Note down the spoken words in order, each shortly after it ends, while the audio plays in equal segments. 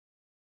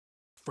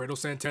Fredo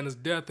Santana's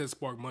death has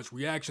sparked much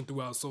reaction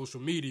throughout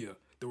social media.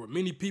 There were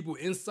many people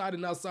inside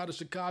and outside of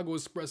Chicago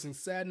expressing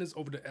sadness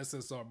over the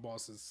SSR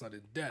boss's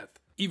sudden death.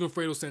 Even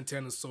Fredo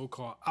Santana's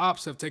so-called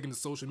ops have taken to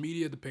social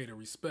media to pay their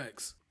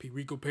respects.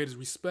 Rico paid his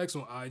respects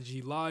on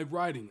IG Live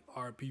writing,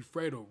 "R.I.P.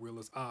 Fredo,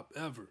 realest op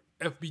ever."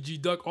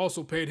 FBG Duck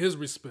also paid his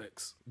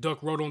respects.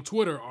 Duck wrote on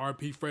Twitter,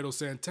 "R.I.P. Fredo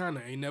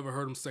Santana, ain't never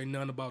heard him say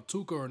nothing about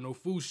Tuka or no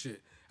food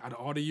shit. Out of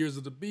all the years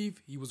of the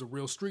beef, he was a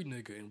real street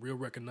nigga and real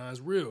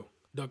recognized real."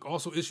 Duck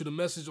also issued a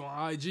message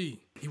on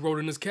IG. He wrote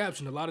in his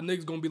caption, "A lot of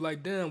niggas gonna be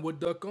like, damn, what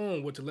Duck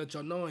on? What to let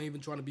y'all know I ain't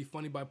even trying to be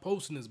funny by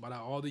posting this, but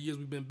out of all the years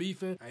we've been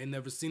beefing, I ain't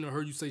never seen or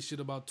heard you say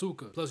shit about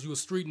Tuka. Plus you a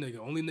street nigga.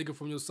 Only nigga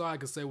from your side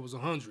can say it was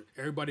 100.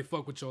 Everybody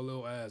fuck with your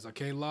little ass. I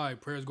can't lie.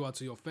 Prayers go out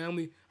to your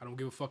family. I don't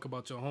give a fuck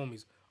about your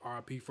homies.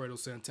 R.I.P. Fredo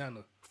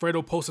Santana."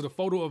 Fredo posted a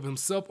photo of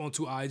himself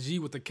onto IG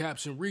with the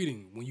caption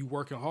reading, "When you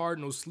working hard,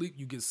 no sleep,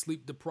 you get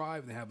sleep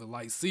deprived and have a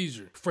light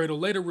seizure." Fredo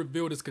later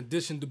revealed his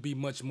condition to be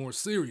much more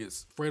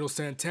serious. Fredo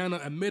Santana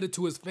admitted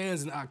to his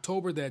fans in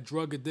October that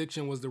drug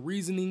addiction was the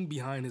reasoning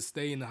behind his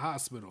stay in the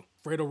hospital.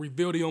 Fredo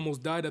revealed he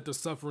almost died after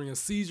suffering a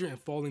seizure and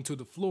falling to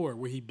the floor,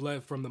 where he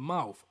bled from the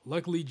mouth.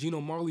 Luckily,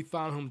 Gino Marley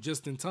found him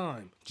just in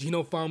time.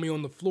 "Gino found me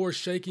on the floor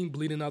shaking,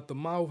 bleeding out the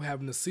mouth,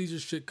 having a seizure.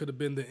 Shit could have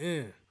been the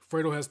end."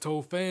 Fredo has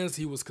told fans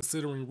he was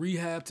considering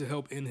rehab to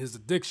help end his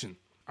addiction.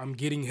 "I'm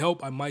getting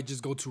help, I might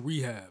just go to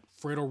rehab."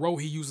 Fredo wrote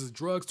he uses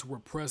drugs to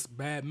repress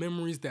bad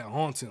memories that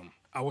haunt him.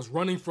 "I was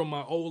running from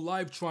my old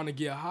life trying to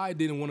get high,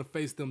 didn't want to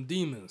face them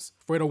demons."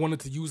 Fredo wanted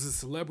to use his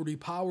celebrity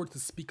power to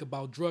speak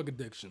about drug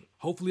addiction.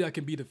 "Hopefully I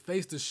can be the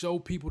face to show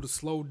people to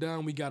slow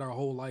down, we got our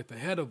whole life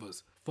ahead of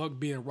us. Fuck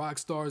being rock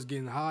stars,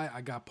 getting high,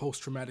 I got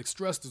post-traumatic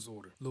stress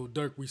disorder." Lil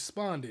Durk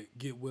responded,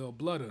 "Get well,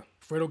 blooder."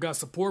 Fredo got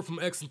support from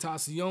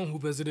X-Tentacion, who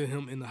visited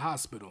him in the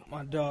hospital.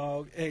 "My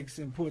dog X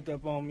and put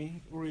up on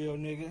me, real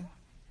nigga."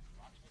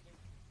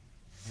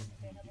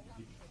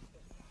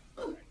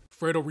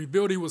 Fredo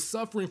revealed he was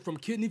suffering from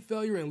kidney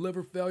failure and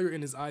liver failure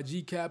in his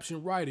IG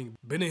caption writing,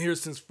 "Been in here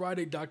since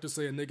Friday, doctors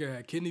say a nigga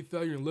had kidney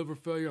failure and liver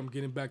failure. I'm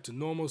getting back to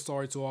normal.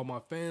 Sorry to all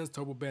my fans.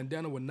 Turbo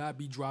Bandana will not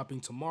be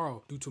dropping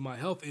tomorrow due to my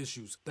health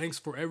issues. Thanks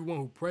for everyone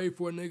who prayed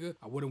for a nigga.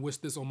 I wouldn't wish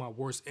this on my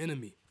worst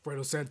enemy."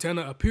 Fredo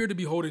Santana appeared to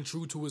be holding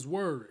true to his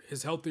word.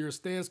 His healthier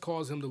stance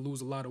caused him to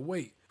lose a lot of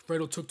weight.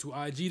 Fredo took to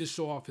IG to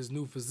show off his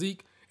new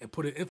physique and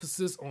put an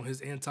emphasis on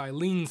his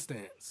anti-lean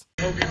stance.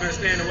 "Hope you've been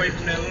staying away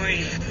from that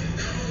lean.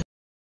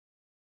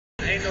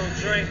 Ain't no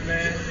drink,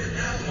 man.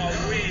 I'm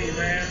off weed,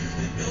 man.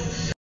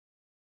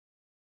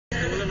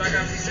 It look like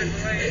I'm sitting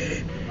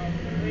lane.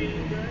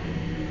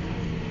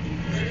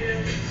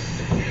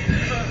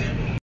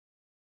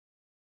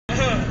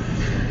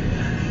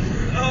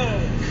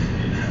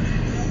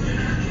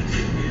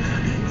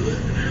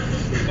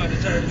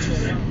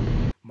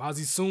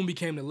 Mozzie soon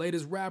became the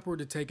latest rapper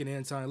to take an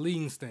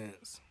anti-lean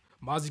stance.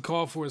 Mozzie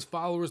called for his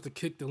followers to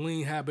kick the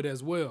lean habit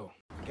as well.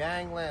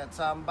 Gangland,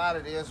 talking about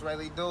it, the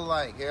Israeli do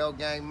like, Hell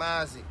Gang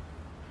Mozzie.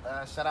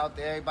 Shout out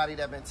to everybody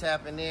that been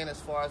tapping in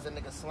as far as the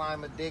nigga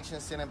slime addiction,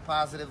 sending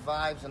positive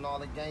vibes and all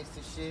the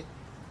gangster shit.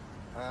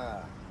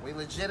 We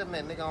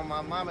legitimate, nigga, on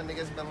my mama.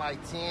 Nigga's been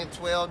like 10,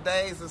 12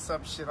 days or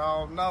some shit, I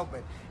don't know,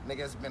 but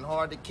nigga's been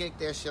hard to kick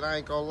that shit, I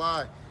ain't gonna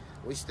lie.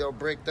 We still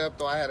bricked up,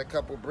 though. I had a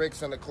couple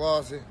bricks in the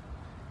closet.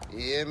 You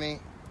hear me?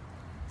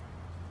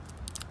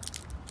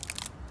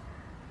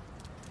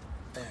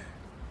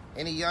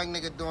 Any young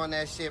nigga doing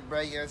that shit,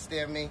 bro, you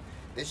understand me?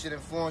 This should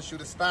influence you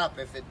to stop.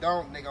 If it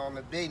don't, nigga, on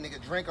the big,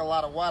 nigga, drink a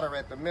lot of water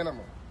at the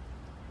minimum.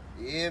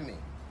 You hear me?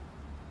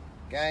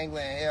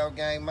 Gangland, Hell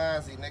Gang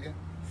Mozzie, nigga.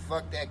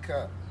 Fuck that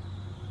cup.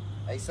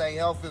 They say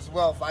health is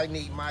wealth. I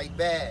need my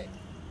bag.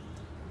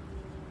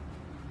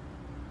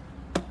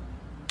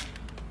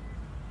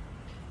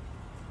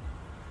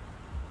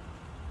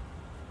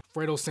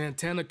 Fredo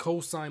Santana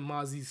co-signed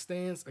Mozzie's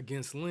stance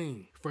against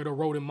lean. Fredo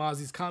wrote in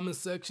Mozzie's comment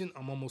section,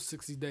 "I'm almost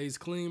 60 days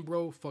clean,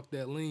 bro. Fuck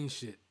that lean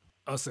shit."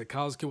 Us at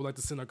KollegeKidd would like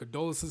to send our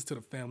condolences to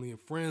the family and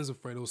friends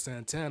of Fredo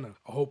Santana.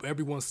 I hope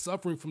everyone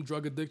suffering from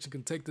drug addiction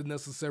can take the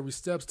necessary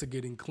steps to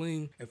getting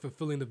clean and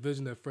fulfilling the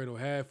vision that Fredo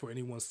had for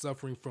anyone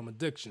suffering from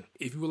addiction.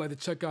 If you would like to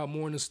check out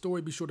more in the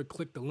story, be sure to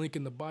click the link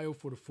in the bio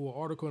for the full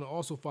article and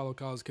also follow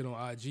KollegeKidd on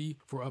IG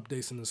for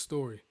updates in the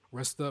story.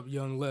 Rest up,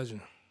 young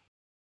legend.